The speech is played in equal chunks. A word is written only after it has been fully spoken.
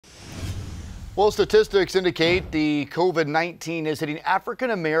Well, statistics indicate the COVID-19 is hitting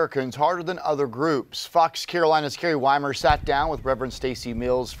African Americans harder than other groups. Fox Carolina's Carrie Weimer sat down with Reverend Stacy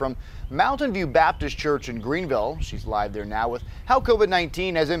Mills from Mountain View Baptist Church in Greenville. She's live there now with how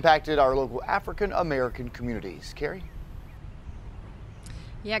COVID-19 has impacted our local African American communities. Carrie?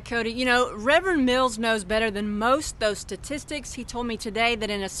 Yeah, Cody, you know, Reverend Mills knows better than most those statistics. He told me today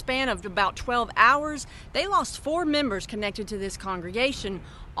that in a span of about 12 hours, they lost 4 members connected to this congregation,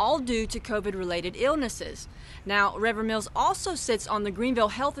 all due to COVID-related illnesses. Now, Reverend Mills also sits on the Greenville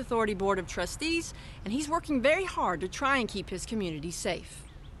Health Authority Board of Trustees, and he's working very hard to try and keep his community safe.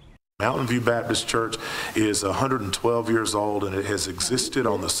 Mountain View Baptist Church is 112 years old, and it has existed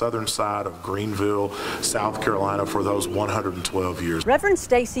on the southern side of Greenville, South Carolina for those 112 years. Reverend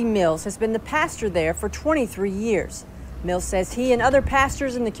Stacy Mills has been the pastor there for 23 years. Mills says he and other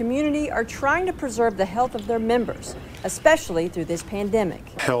pastors in the community are trying to preserve the health of their members, especially through this pandemic.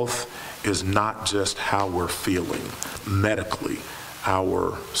 Health is not just how we're feeling medically,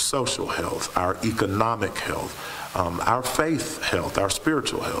 our social health, our economic health, our faith health, our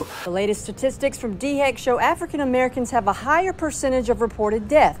spiritual health. The latest statistics from DHEC show African Americans have a higher percentage of reported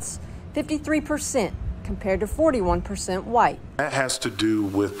deaths, 53%, compared to 41% white. That has to do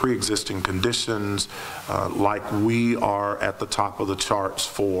with pre-existing conditions, like we are at the top of the charts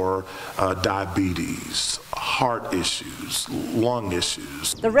for diabetes, heart issues, lung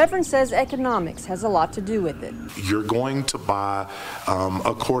issues. The Reverend says economics has a lot to do with it. You're going to buy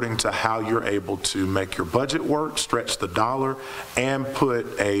according to how you're able to make your budget work, stretch the dollar, and put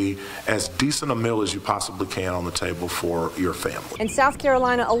as decent a meal as you possibly can on the table for your family. In South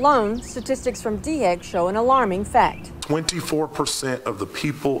Carolina alone, statistics from DHEC show an alarming fact. 24% of the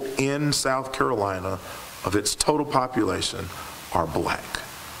people in South Carolina, of its total population, are black.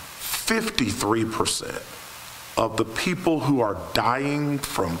 53% of the people who are dying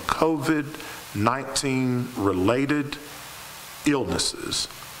from COVID-19 related illnesses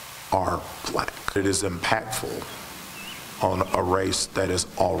are black. It is impactful on a race that is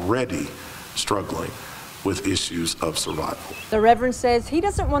already struggling with issues of survival. The Reverend says he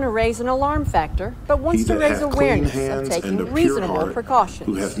doesn't want to raise an alarm factor, but wants to raise awareness of taking reasonable precautions.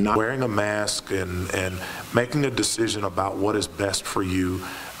 Who have not wearing a mask and making a decision about what is best for you,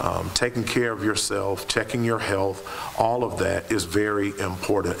 taking care of yourself, checking your health, all of that is very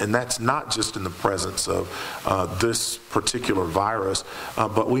important. And that's not just in the presence of this particular virus,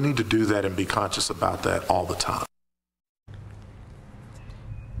 but we need to do that and be conscious about that all the time.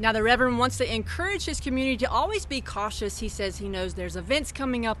 Now, the Reverend wants to encourage his community to always be cautious. He says he knows there's events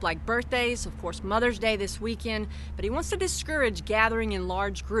coming up like birthdays, of course, Mother's Day this weekend, but he wants to discourage gathering in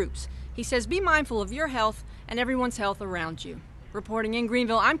large groups. He says be mindful of your health and everyone's health around you. Reporting in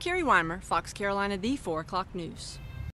Greenville, I'm Carrie Weimer, Fox Carolina, the 4 o'clock news.